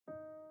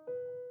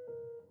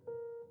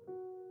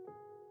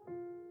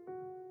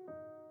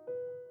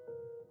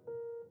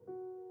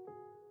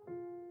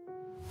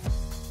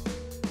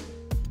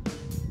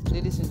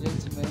Ladies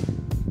and gentlemen,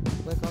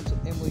 welcome to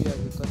MOU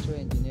Agricultural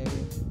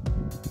Engineering,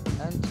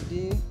 and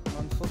today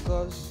on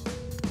focus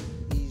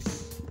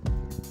is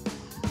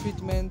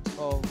treatment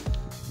of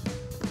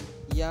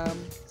yam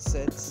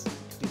sets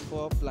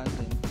before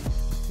planting.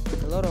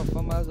 A lot of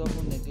farmers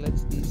often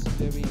neglect this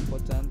very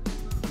important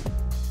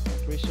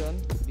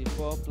operation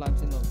before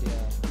planting of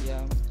their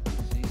yam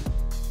seed,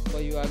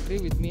 but you agree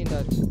with me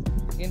that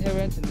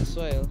inherent in the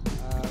soil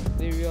are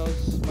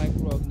various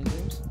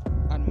microorganisms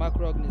and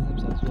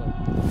macroorganisms as well.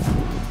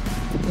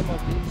 Some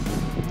of these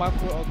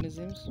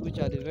macroorganisms, which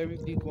are the very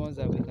big ones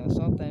that we can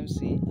sometimes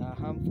see, are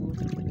harmful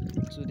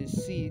to the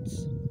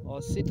seeds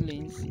or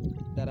seedlings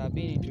that are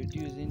being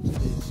introduced into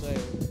the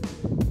soil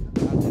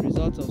as a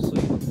result of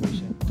sowing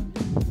operation.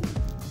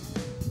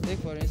 Take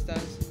for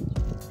instance,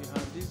 you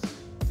have this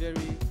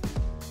very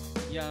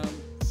yam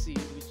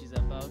seed which is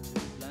about to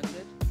be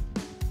planted,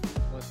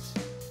 but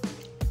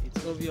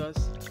it's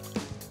obvious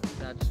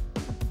that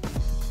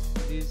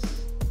this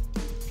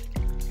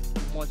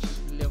much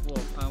level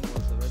of harm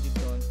was already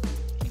done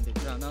in the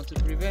ground. Now, to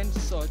prevent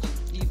such,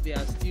 if they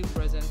are still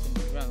present in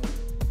the ground,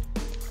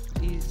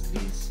 is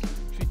this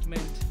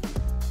treatment,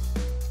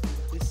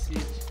 this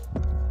seed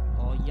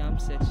or yam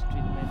set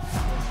treatment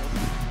process,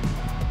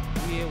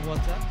 where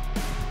water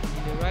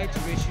in the right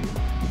ratio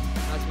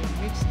has been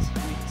mixed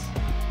with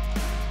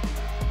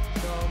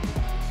some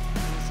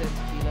insect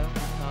killer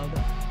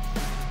powder,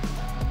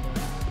 and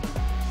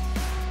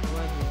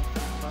over here,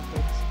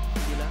 perfect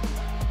killer.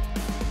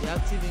 The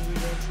active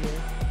ingredient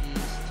here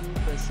is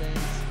 2%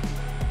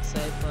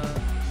 cyper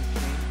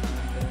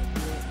and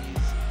here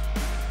is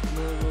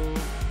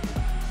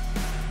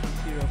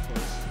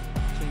chlorpyrifos,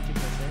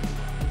 20%.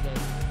 These are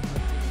the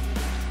active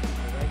ingredients in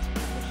the right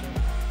proportion.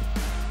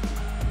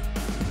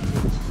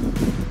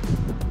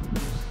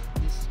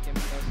 This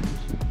chemical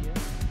solution here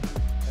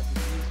that is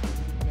used for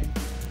treatment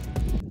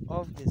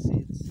of the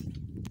seeds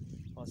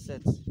or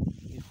sets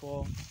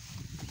before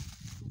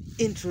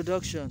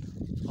introduction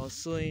or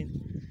sowing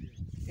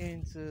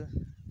into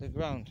the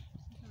ground.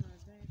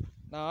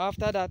 Now,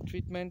 after that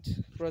treatment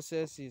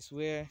process is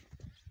where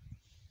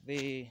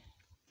they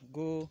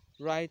go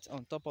right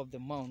on top of the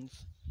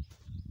mounds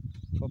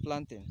for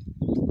planting.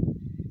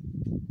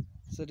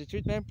 So the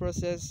treatment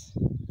process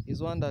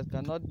is one that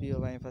cannot be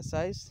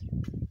overemphasized.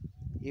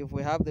 If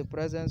we have the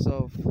presence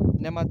of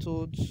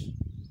nematodes,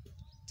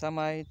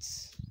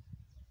 termites,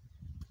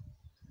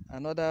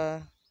 and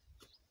other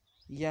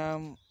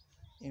yam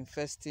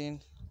infesting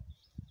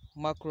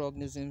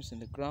macroorganisms in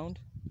the ground,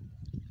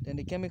 then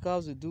the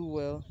chemicals will do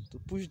well to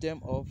push them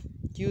off,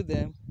 kill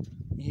them,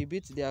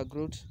 inhibit their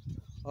growth,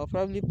 or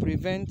probably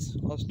prevent,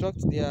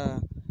 obstruct their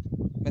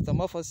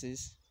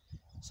metamorphosis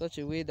such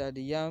a way that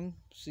the yam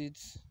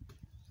seeds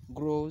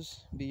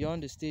grows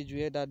beyond the stage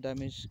where that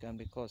damage can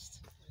be caused,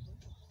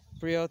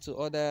 prior to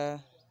other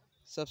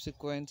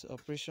subsequent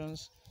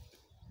operations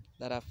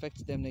that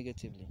affect them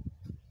negatively.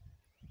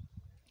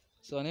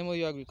 So on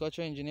MOU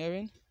Agricultural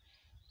Engineering,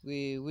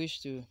 we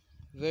wish to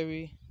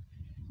very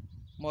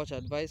much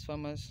advise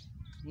farmers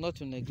not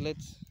to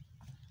neglect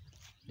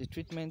the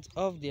treatment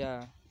of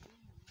their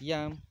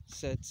yam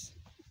sets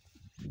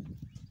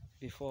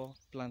before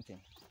planting.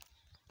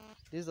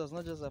 This does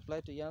not just apply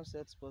to yam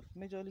sets, but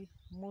majorly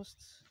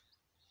most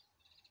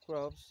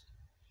crops.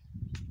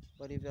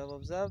 But if you have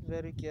observed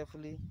very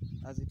carefully,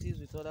 as it is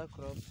with other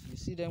crops, you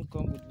see them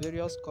come with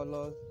various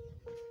colors.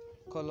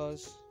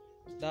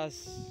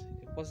 That's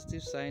a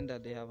positive sign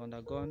that they have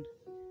undergone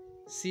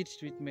seed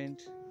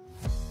treatment,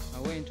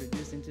 and when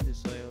introduced into the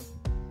soil,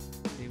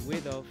 they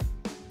ward off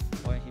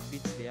or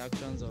inhibit the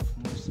actions of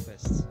most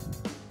pests.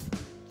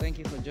 Thank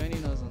you for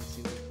joining us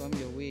until we come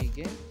your way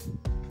again.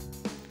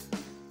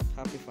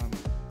 Happy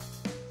farming.